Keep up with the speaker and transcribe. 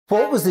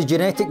What was the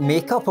genetic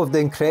makeup of the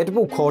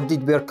incredible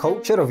Corded Ware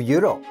culture of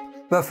Europe?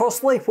 But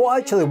firstly,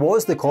 what actually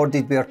was the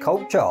Corded Ware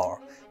culture?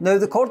 Now,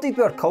 the Corded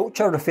Ware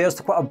culture refers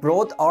to quite a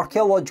broad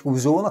archaeological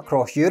zone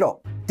across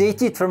Europe,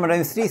 dated from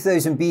around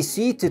 3000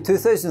 BC to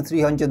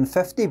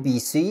 2350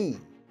 BC.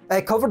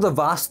 It covered a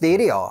vast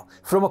area,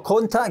 from a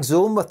contact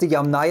zone with the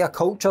Yamnaya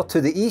culture to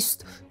the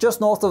east,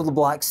 just north of the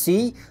Black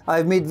Sea.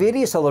 I've made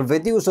various other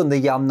videos on the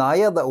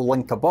Yamnaya that will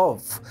link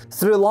above,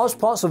 through large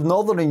parts of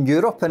northern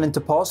Europe and into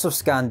parts of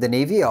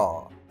Scandinavia.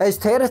 Its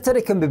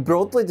territory can be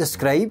broadly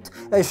described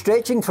as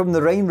stretching from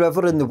the Rhine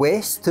River in the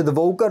west to the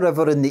Volga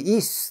River in the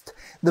east.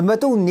 The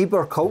Middle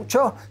Dnieper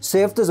culture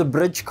served as a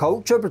bridge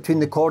culture between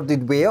the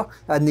Corded Ware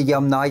and the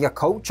Yamnaya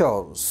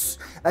cultures.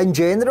 In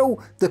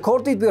general, the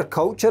Corded Ware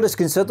culture is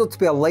considered to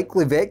be a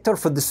likely vector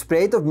for the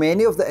spread of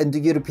many of the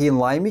Indo-European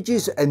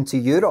languages into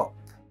Europe.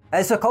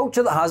 It's a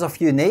culture that has a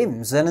few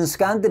names, and in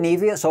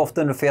Scandinavia it's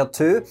often referred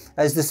to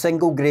as the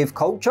single grave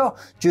culture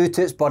due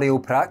to its burial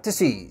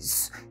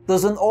practices.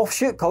 There's an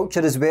offshoot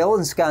culture as well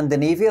in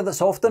Scandinavia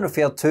that's often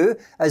referred to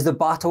as the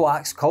battle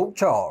axe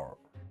culture.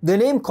 The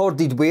name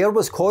Corded Ware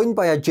was coined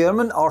by a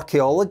German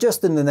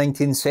archaeologist in the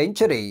 19th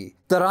century,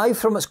 derived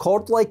from its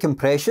cord-like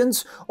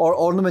impressions or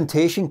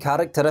ornamentation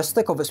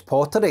characteristic of its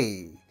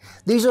pottery.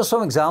 These are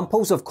some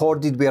examples of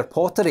Corded Ware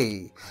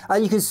pottery,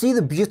 and you can see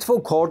the beautiful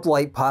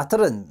cord-like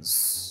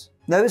patterns.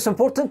 Now, it's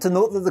important to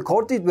note that the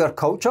Corded Ware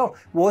culture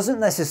wasn't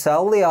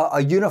necessarily a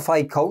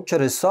unified culture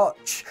as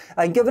such,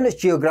 and given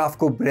its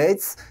geographical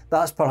breadth,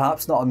 that's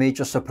perhaps not a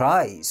major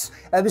surprise.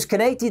 It was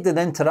connected and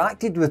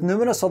interacted with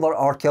numerous other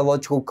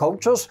archaeological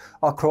cultures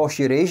across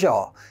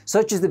Eurasia,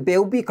 such as the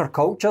Bell-Beaker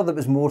culture that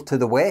was more to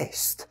the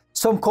west.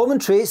 Some common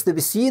traits that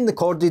we see in the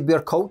Corded Ware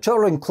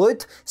culture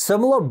include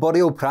similar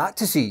burial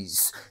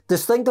practices,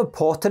 distinctive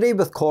pottery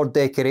with cord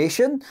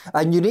decoration,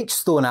 and unique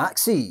stone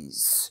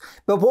axes.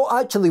 But what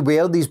actually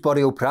were these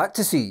burial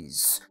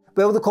practices?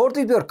 Well, the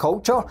Corded Ware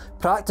culture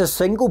practiced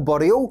single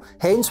burial,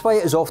 hence why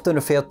it is often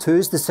referred to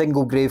as the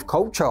single grave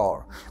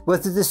culture,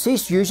 with the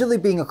deceased usually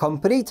being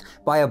accompanied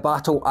by a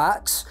battle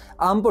axe,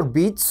 amber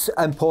beads,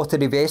 and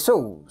pottery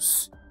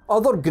vessels.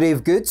 Other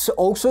grave goods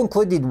also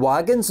included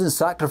wagons and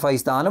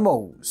sacrificed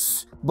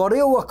animals.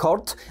 Burial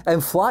occurred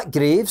in flat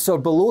graves or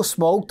below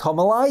small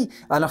tumuli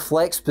in a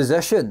flexed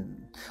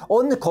position.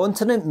 On the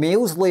continent,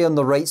 males lay on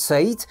the right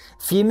side,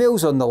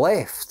 females on the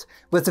left,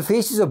 with the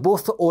faces of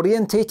both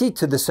orientated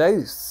to the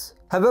south.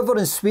 However,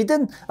 in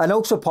Sweden and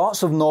also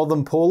parts of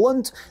northern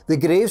Poland, the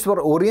graves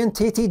were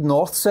orientated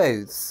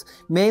north-south,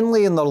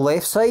 mainly on their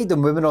left side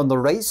and women on the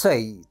right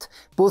side,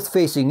 both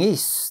facing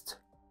east.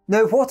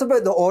 Now, what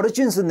about the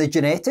origins and the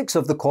genetics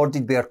of the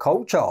Corded Ware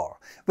culture?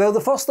 Well, the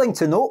first thing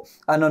to note,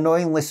 and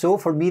annoyingly so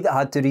for me that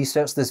had to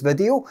research this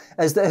video,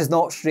 is that it's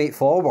not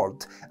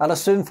straightforward. And I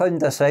soon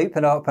found this out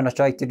when I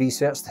tried to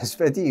research this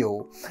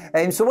video.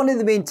 So one of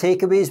the main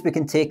takeaways we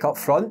can take up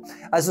front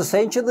is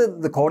essentially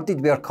that the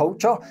Corded Ware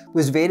culture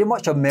was very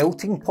much a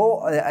melting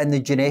pot in the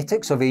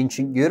genetics of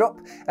ancient Europe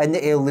in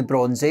the early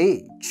Bronze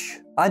Age.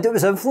 And it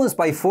was influenced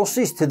by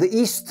forces to the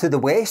east, to the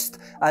west,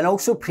 and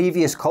also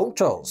previous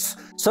cultures,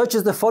 such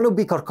as the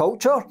funnel-beaker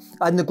culture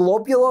and the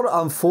globular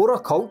amphora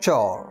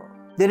culture.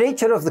 The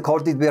nature of the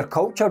Corded Ware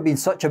culture being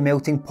such a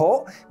melting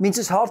pot means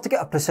it's hard to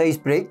get a precise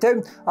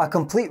breakdown, a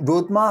complete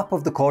roadmap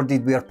of the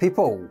Corded Ware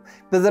people,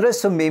 but there is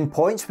some main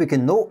points we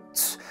can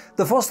note.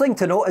 The first thing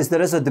to note is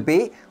there is a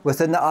debate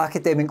within the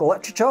academic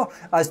literature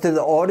as to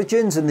the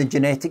origins and the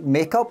genetic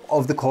makeup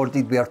of the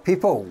Corded Ware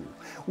people.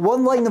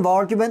 One line of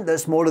argument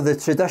that's more of the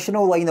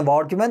traditional line of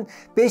argument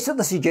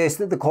basically suggests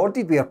that the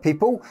Corded Ware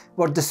people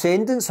were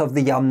descendants of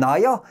the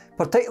Yamnaya,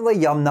 particularly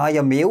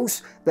Yamnaya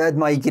males that had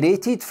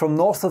migrated from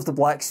north of the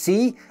Black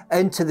Sea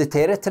into the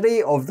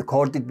territory of the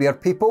Corded Ware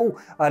people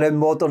around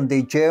modern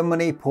day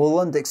Germany,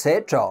 Poland,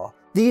 etc.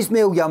 These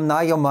male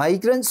Yamnaya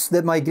migrants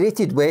that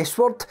migrated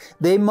westward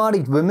then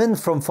married women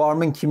from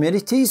farming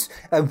communities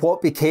in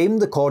what became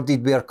the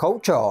Corded Ware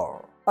culture.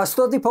 A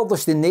study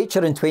published in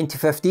Nature in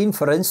 2015,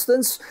 for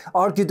instance,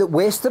 argued that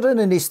Western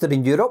and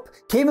Eastern Europe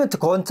came into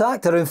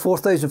contact around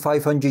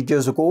 4,500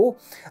 years ago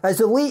as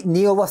the late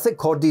Neolithic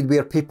Corded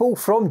Ware people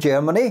from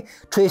Germany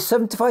traced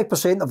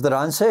 75% of their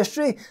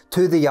ancestry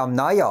to the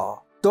Yamnaya,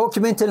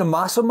 documenting a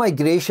massive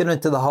migration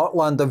into the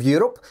heartland of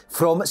Europe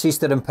from its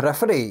eastern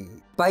periphery.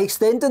 By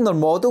extending their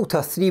model to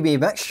a three-way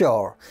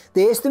mixture,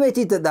 they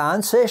estimated that the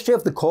ancestry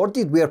of the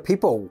Corded Ware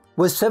people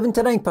was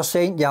 79%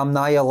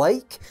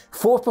 Yamnaya-like,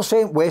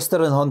 4%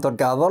 Western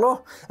hunter-gatherer,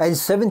 and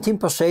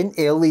 17%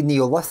 early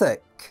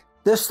Neolithic.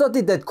 This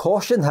study did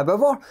caution,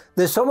 however,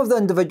 that some of the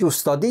individuals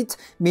studied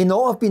may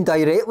not have been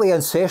directly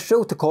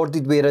ancestral to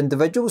Corded Ware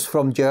individuals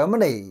from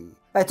Germany.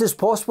 It is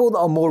possible that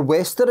a more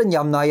Western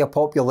Yamnaya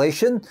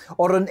population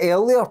or an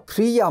earlier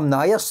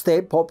pre-Yamnaya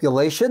steppe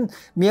population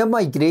may have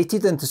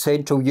migrated into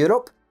Central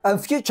Europe, and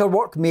future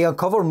work may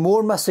uncover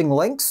more missing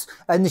links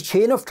in the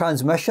chain of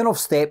transmission of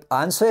steppe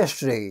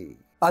ancestry.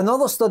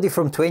 Another study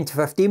from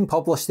 2015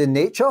 published in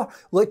Nature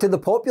looked at the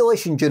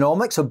population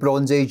genomics of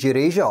Bronze Age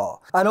Eurasia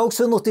and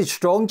also noted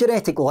strong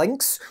genetic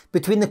links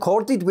between the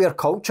Corded Ware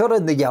culture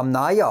and the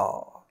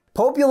Yamnaya.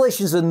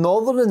 Populations in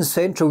northern and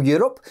central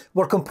Europe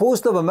were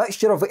composed of a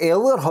mixture of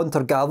earlier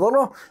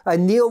hunter-gatherer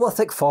and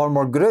Neolithic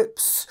farmer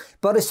groups,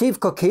 but received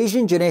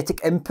Caucasian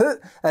genetic input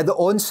at the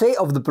onset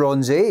of the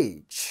Bronze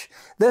Age.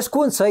 This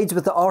coincides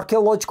with the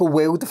archaeological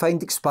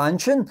well-defined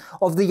expansion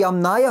of the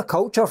Yamnaya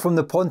culture from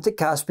the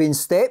Pontic-Caspian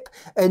steppe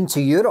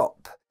into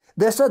Europe.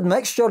 This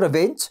admixture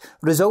event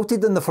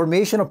resulted in the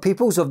formation of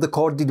peoples of the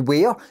Corded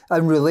Ware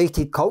and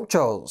related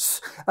cultures,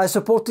 as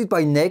supported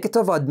by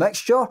negative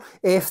admixture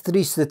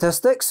F3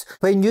 statistics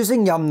when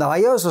using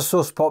Yamnaya as a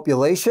source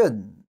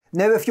population.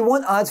 Now, if you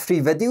want ad-free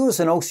videos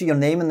and also your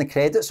name in the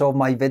credits of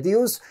my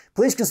videos,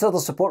 please consider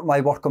supporting my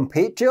work on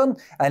Patreon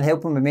and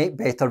helping me make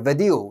better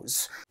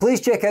videos.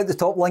 Please check out the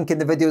top link in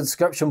the video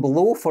description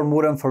below for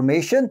more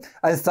information,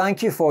 and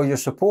thank you for your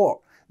support.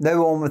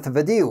 Now on with the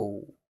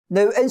video.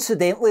 Now,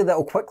 incidentally, that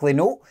I'll quickly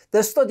note,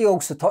 this study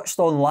also touched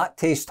on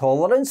lactase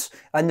tolerance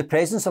and the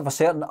presence of a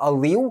certain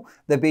allele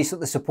that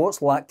basically supports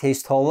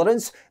lactase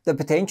tolerance that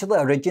potentially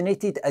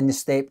originated in the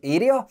steppe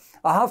area.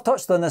 I have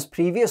touched on this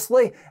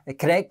previously,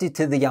 connected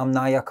to the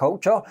Yamnaya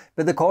culture,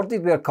 but the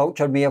Corded Ware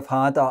culture may have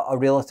had a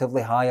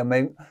relatively high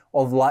amount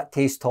of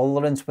lactase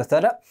tolerance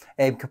within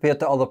it compared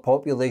to other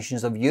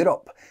populations of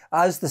Europe,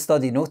 as the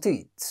study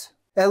noted.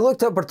 It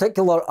looked at a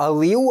particular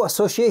allele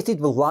associated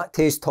with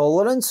lactase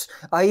tolerance,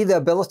 i.e. the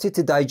ability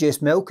to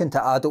digest milk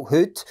into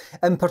adulthood,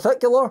 in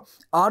particular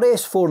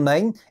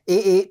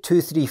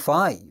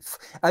RS498825,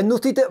 and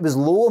noted it was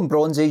low in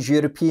Bronze Age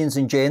Europeans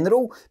in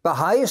general, but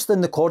highest in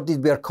the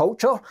Corded Ware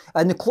culture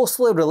and the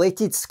closely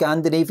related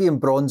Scandinavian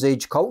Bronze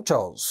Age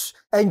cultures.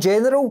 In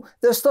general,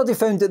 this study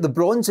found that the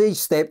Bronze Age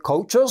steppe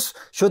cultures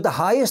showed the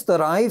highest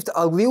derived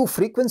allele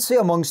frequency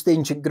amongst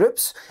ancient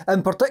groups,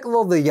 in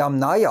particular the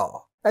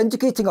Yamnaya,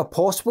 indicating a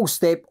possible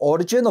steppe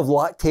origin of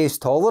lactase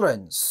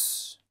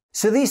tolerance.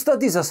 So these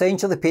studies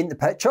essentially paint the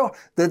picture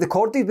that the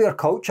Corded Ware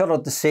culture are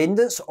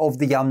descendants of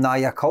the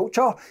Yamnaya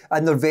culture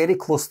and they're very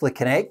closely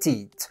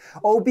connected,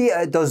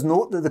 albeit it does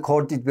note that the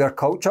Corded Ware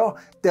culture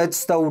did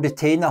still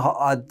retain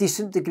a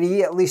decent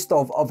degree at least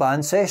of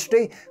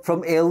ancestry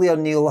from earlier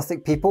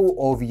Neolithic people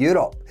of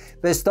Europe,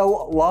 but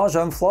still a large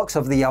influx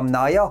of the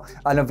Yamnaya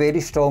and a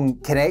very strong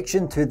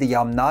connection to the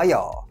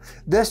Yamnaya.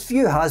 This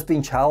view has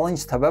been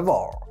challenged,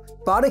 however.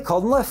 Barry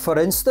Cunliffe, for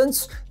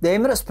instance, the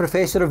Emeritus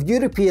Professor of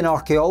European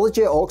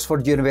Archaeology at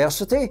Oxford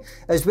University,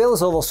 as well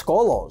as other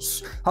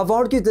scholars, have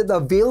argued that the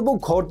available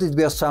Corded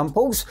Ware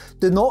samples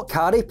do not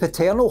carry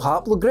paternal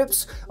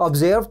haplogroups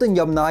observed in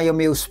Yamnaya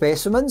male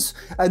specimens,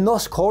 and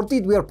thus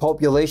Corded Ware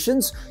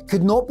populations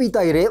could not be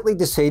directly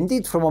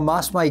descended from a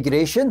mass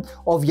migration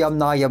of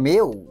Yamnaya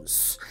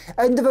males.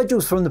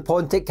 Individuals from the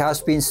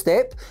Pontic-Caspian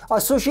steppe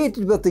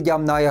associated with the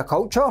Yamnaya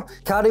culture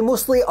carry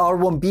mostly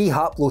R1b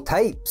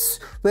haplotypes,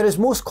 whereas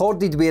most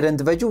Corded Ware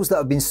individuals that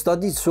have been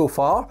studied so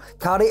far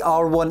carry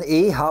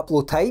R1a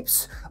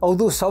haplotypes,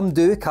 although some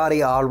do carry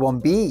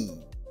R1b.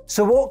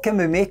 So what can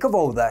we make of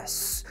all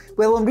this?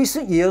 Well, in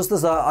recent years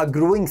there's a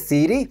growing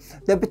theory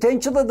that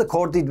potentially the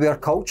Corded Ware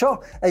culture,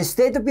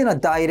 instead of being a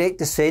direct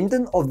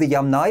descendant of the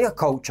Yamnaya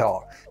culture,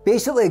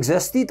 basically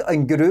existed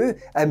and grew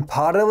in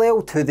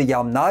parallel to the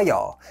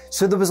Yamnaya.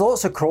 So there was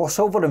lots of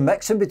crossover and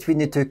mixing between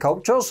the two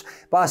cultures,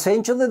 but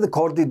essentially the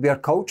Corded Ware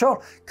culture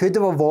could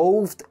have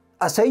evolved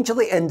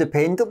essentially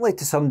independently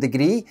to some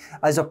degree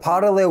as a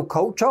parallel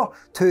culture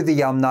to the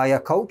Yamnaya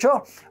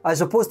culture,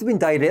 as opposed to being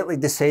directly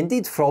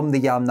descended from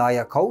the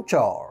Yamnaya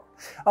culture.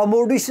 A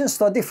more recent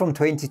study from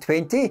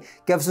 2020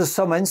 gives us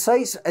some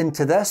insights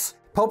into this,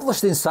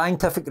 published in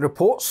Scientific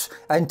Reports,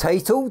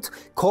 entitled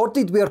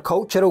Corded Ware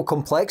Cultural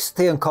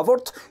Complexity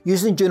Uncovered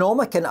Using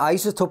Genomic and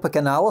Isotopic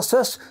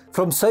Analysis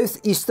from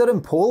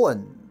Southeastern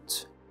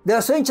Poland. They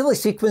essentially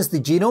sequenced the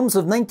genomes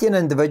of 19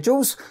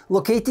 individuals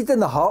located in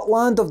the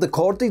heartland of the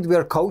Corded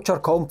Ware Culture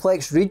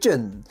Complex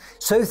region,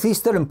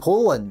 southeastern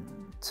Poland.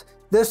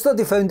 This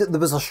study found that there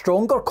was a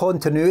stronger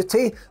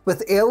continuity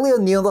with earlier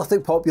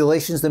Neolithic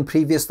populations than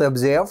previously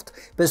observed,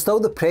 but still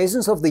the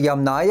presence of the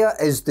Yamnaya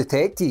is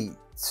detected.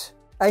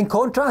 In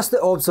contrast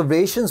to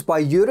observations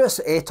by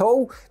Uris et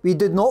al., we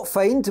did not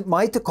find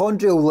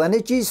mitochondrial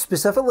lineages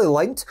specifically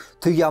linked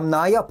to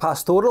Yamnaya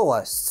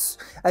pastoralists.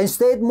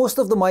 Instead, most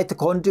of the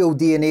mitochondrial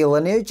DNA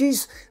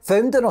lineages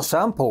found in our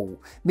sample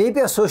may be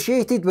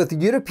associated with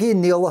European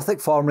Neolithic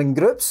farming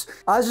groups,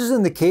 as is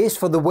in the case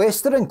for the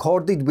Western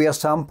Corded Ware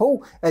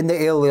sample in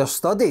the earlier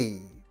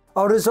study.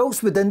 Our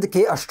results would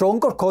indicate a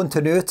stronger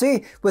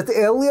continuity with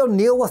earlier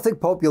Neolithic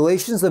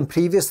populations than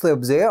previously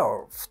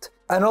observed.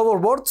 In other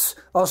words,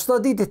 our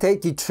study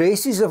detected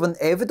traces of an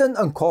evident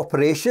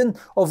incorporation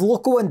of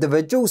local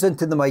individuals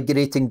into the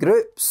migrating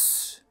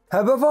groups.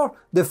 However,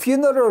 the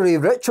funerary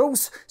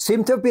rituals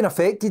seem to have been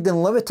affected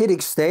in limited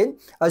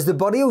extent, as the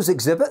burials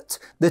exhibit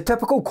the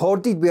typical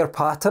Corded Ware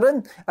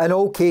pattern in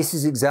all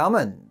cases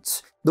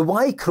examined. The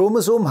Y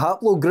chromosome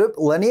haplogroup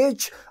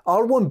lineage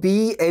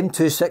R1b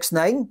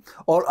M269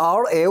 or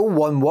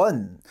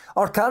RL11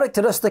 are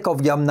characteristic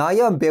of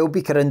Yamnaya and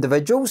Belbeaker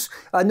individuals,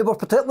 and they were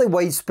particularly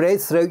widespread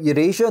throughout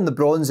Eurasia in the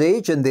Bronze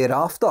Age and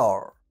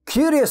thereafter.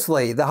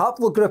 Curiously, the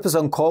haplogroup is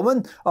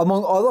uncommon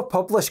among other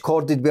published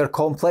Corded Ware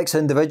complex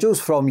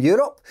individuals from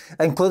Europe,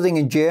 including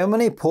in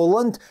Germany,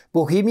 Poland,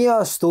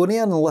 Bohemia,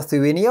 Estonia and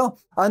Lithuania,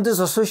 and is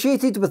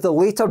associated with the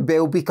later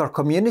bell-beaker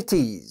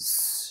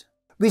communities.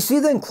 We see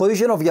the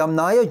inclusion of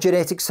Yamnaya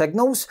genetic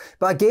signals,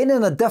 but again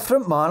in a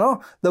different manner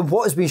than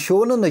what has been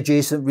shown in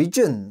adjacent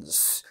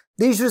regions.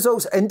 These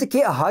results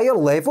indicate a higher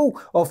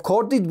level of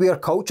Corded Ware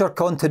culture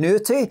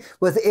continuity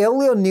with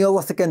earlier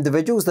Neolithic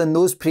individuals than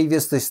those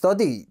previously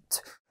studied.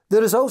 The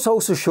results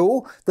also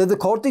show that the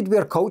Corded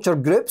Ware culture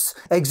groups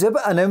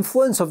exhibit an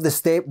influence of the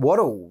steppe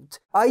world,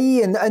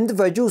 i.e. in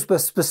individuals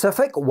with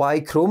specific Y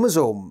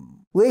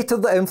chromosome. Later,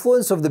 the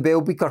influence of the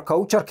bell-beaker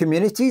culture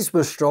communities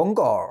was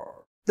stronger.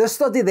 This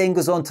study then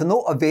goes on to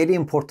note a very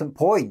important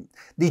point: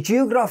 the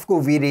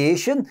geographical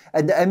variation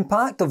and the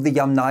impact of the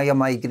Yamnaya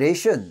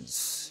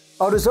migrations.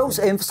 Our results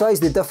emphasise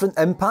the different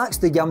impacts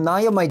the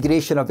Yamnaya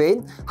migration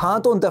event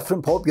had on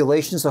different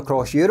populations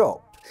across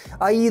Europe,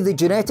 i.e. the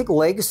genetic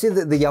legacy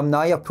that the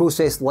Yamnaya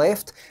process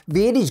left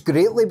varies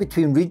greatly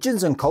between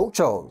regions and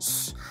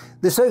cultures.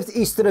 The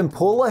southeastern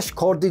Polish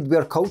Corded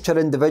Ware culture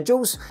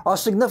individuals are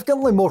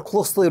significantly more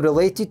closely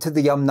related to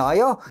the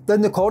Yamnaya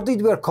than the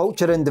Corded Ware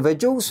culture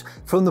individuals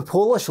from the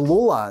Polish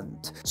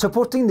lowland,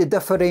 supporting the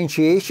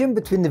differentiation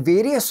between the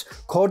various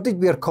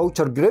Corded Ware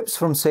culture groups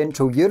from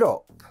Central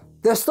Europe.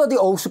 This study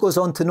also goes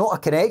on to note a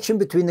connection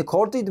between the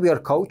Corded Ware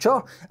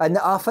culture and the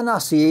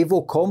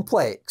Afanaseivo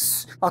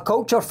complex, a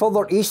culture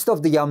further east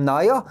of the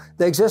Yamnaya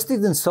that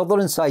existed in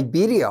southern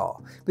Siberia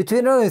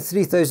between around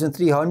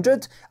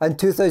 3300 and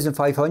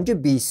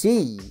 2500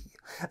 BC.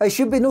 It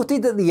should be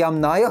noted that the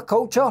Yamnaya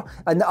culture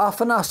and the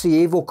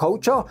Afanaseivo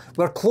culture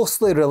were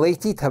closely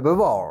related,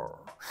 however.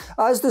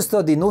 As the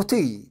study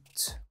noted,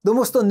 the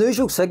most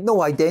unusual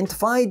signal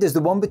identified is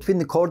the one between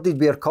the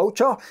Corded Ware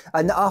culture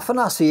and the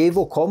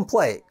Afanaseivo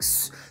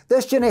complex.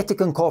 This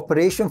genetic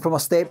incorporation from a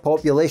steppe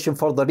population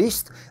further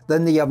east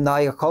than the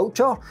Yamnaya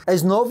culture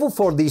is novel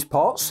for these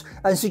parts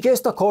and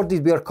suggests a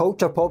Corded Ware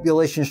culture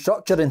population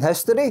structure and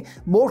history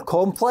more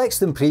complex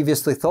than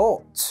previously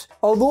thought.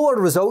 Although our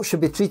results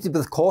should be treated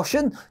with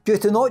caution due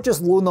to not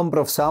just low number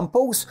of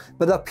samples,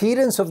 but the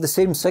appearance of the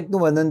same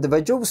signal in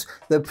individuals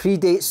that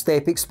predate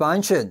steppe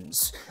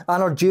expansions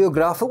and are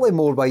geographically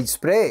more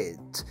widespread.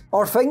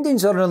 Our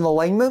findings are in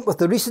alignment with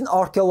the recent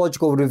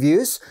archaeological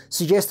reviews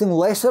suggesting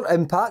lesser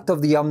impact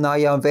of the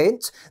Yamnaya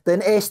event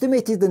than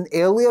estimated in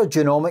earlier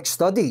genomic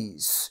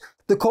studies.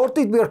 The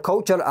Corded Ware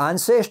culture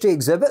ancestry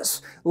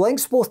exhibits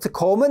links both to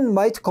common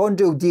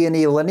mitochondrial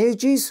DNA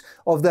lineages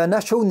of the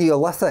initial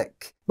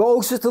Neolithic, but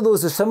also to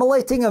those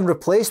assimilating and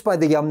replaced by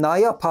the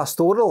Yamnaya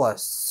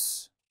pastoralists.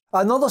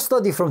 Another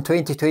study from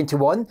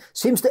 2021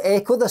 seems to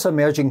echo this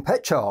emerging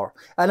picture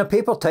in a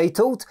paper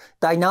titled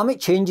Dynamic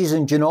Changes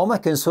in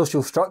Genomic and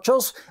Social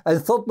Structures in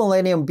 3rd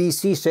Millennium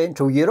BC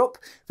Central Europe,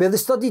 where they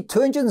studied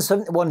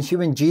 271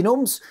 human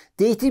genomes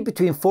dated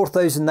between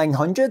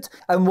 4900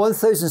 and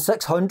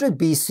 1600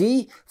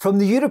 BC from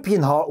the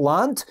European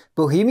heartland,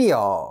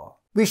 Bohemia.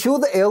 We show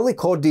that early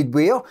Corded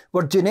Ware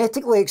were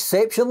genetically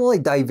exceptionally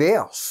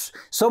diverse,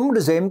 some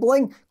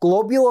resembling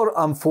globular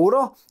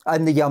amphora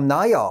and the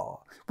Yamnaya,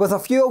 with a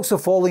few also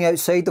falling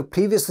outside of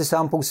previously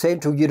sampled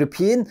Central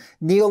European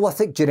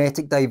Neolithic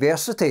genetic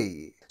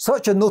diversity.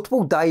 Such a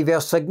notable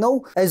diverse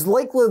signal is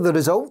likely the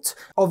result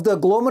of the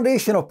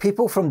agglomeration of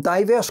people from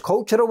diverse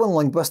cultural and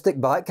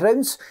linguistic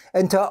backgrounds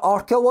into an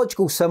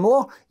archaeological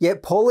similar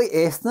yet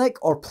polyethnic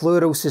or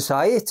plural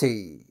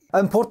society.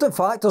 Important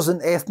factors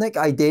in ethnic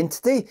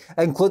identity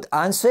include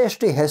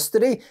ancestry,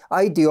 history,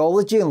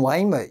 ideology and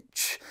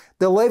language.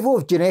 The level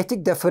of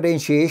genetic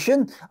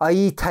differentiation,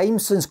 i.e. time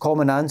since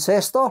common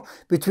ancestor,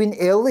 between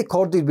early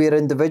Corded Ware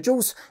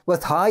individuals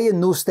with high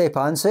and no steppe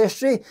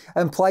ancestry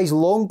implies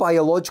long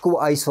biological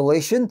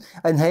isolation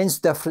and hence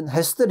different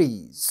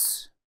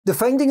histories. The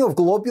finding of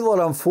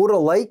globular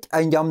amphora-like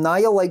and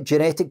Yamnaya-like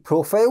genetic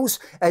profiles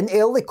in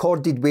early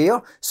Corded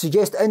Ware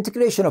suggest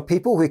integration of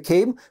people who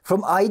came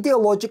from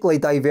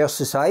ideologically diverse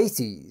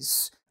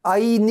societies,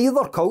 i.e.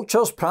 neither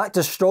cultures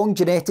practice strong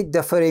genetic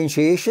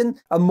differentiation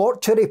and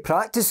mortuary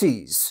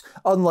practices,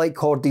 unlike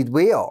Corded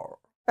Ware.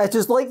 It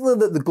is likely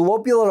that the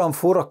globular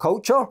amphora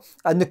culture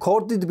and the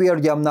Corded Ware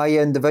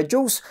Yamnaya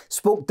individuals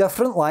spoke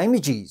different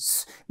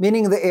languages,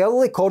 meaning the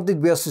early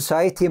Corded Ware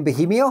society in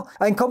Bohemia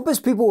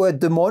encompassed people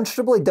with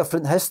demonstrably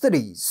different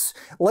histories,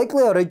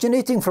 likely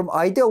originating from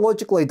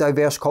ideologically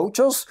diverse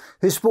cultures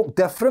who spoke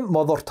different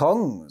mother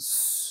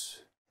tongues.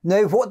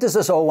 Now, what does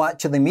this all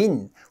actually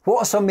mean?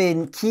 What are some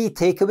main key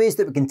takeaways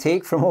that we can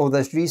take from all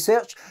this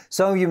research?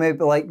 Some of you may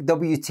be like,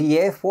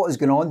 WTF, what is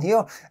going on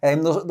here?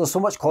 There's so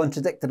much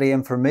contradictory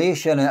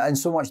information and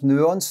so much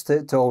nuance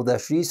to all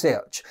this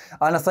research.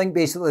 And I think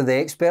basically the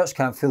experts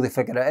can't fully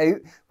figure it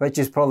out, which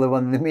is probably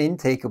one of the main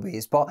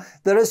takeaways. But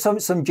there is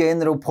some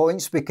general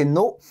points we can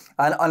note,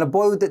 and I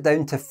boiled it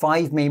down to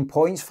 5 main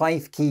points,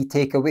 5 key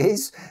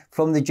takeaways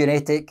from the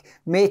genetic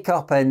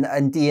makeup and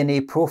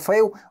DNA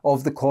profile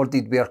of the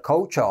Corded Ware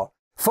culture.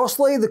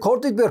 Firstly, the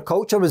Corded Ware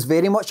culture was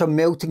very much a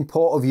melting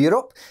pot of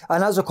Europe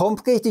and has a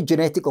complicated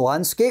genetic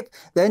landscape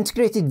that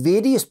integrated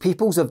various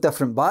peoples of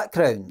different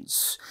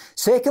backgrounds.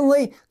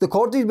 Secondly, the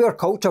Corded Ware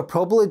culture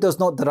probably does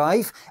not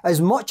derive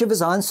as much of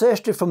its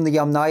ancestry from the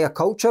Yamnaya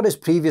culture as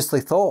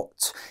previously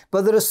thought,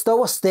 but there is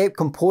still a steppe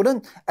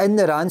component in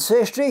their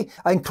ancestry,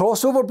 and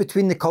crossover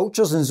between the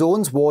cultures and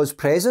zones was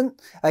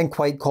present and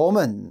quite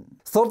common.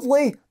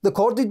 Thirdly, the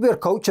Corded Ware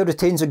culture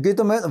retains a good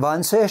amount of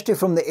ancestry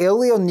from the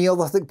earlier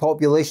Neolithic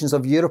populations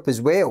of Europe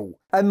as well,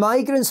 and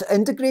migrants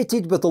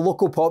integrated with the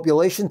local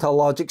population to a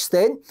large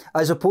extent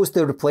as opposed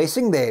to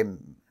replacing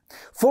them.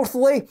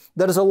 Fourthly,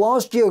 there is a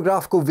large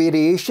geographical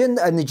variation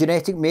in the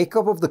genetic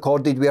makeup of the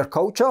Corded Ware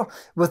culture,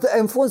 with the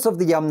influence of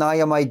the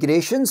Yamnaya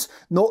migrations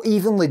not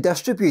evenly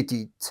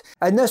distributed,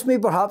 and this may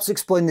perhaps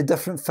explain the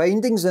different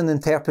findings and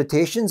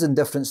interpretations in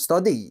different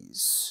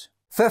studies.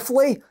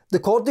 Fifthly, the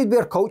Corded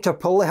Ware culture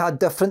probably had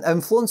different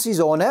influences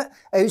on it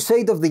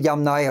outside of the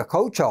Yamnaya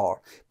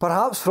culture,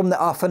 perhaps from the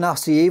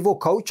Afanaseivo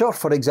culture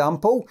for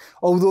example,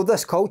 although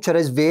this culture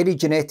is very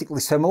genetically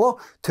similar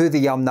to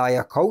the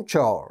Yamnaya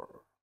culture.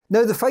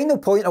 Now the final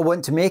point I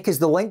want to make is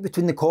the link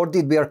between the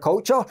Corded Ware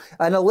culture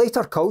and a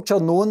later culture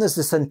known as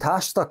the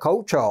Sintashta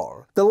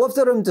Culture. They lived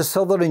around the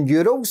southern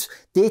Urals,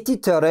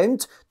 dated to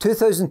around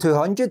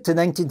 2200 to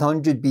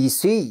 1900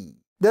 BC.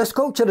 This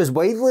culture is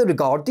widely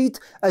regarded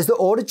as the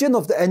origin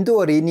of the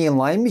Indo-European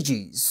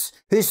languages,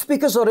 whose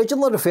speakers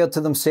originally referred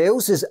to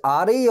themselves as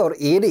Ari or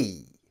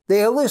Eri.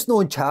 The earliest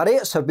known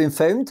chariots have been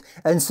found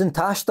in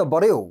Sintashta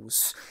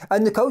burials,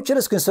 and the culture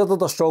is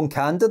considered a strong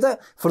candidate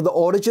for the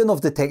origin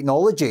of the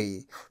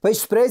technology, which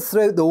spread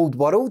throughout the Old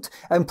World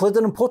and played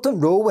an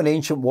important role in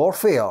ancient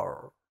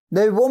warfare.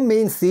 Now, one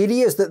main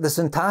theory is that the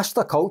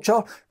Sintashta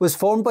culture was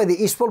formed by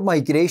the eastward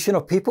migration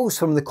of peoples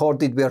from the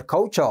Corded Ware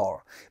culture,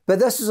 but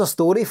this is a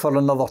story for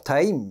another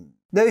time.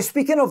 Now,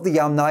 speaking of the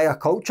Yamnaya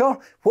culture,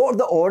 what are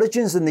the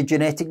origins and the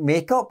genetic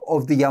makeup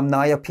of the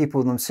Yamnaya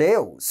people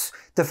themselves?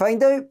 To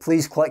find out,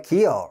 please click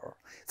here.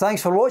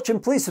 Thanks for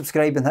watching, please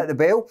subscribe and hit the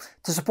bell.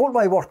 To support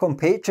my work on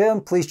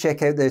Patreon, please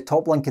check out the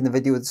top link in the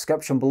video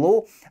description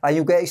below, and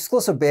you'll get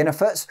exclusive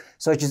benefits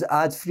such as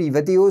ad-free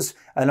videos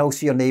and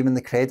also your name in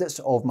the credits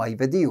of my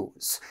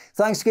videos.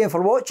 Thanks again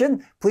for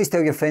watching, please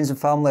tell your friends and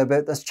family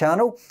about this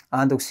channel,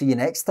 and I'll see you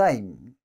next time.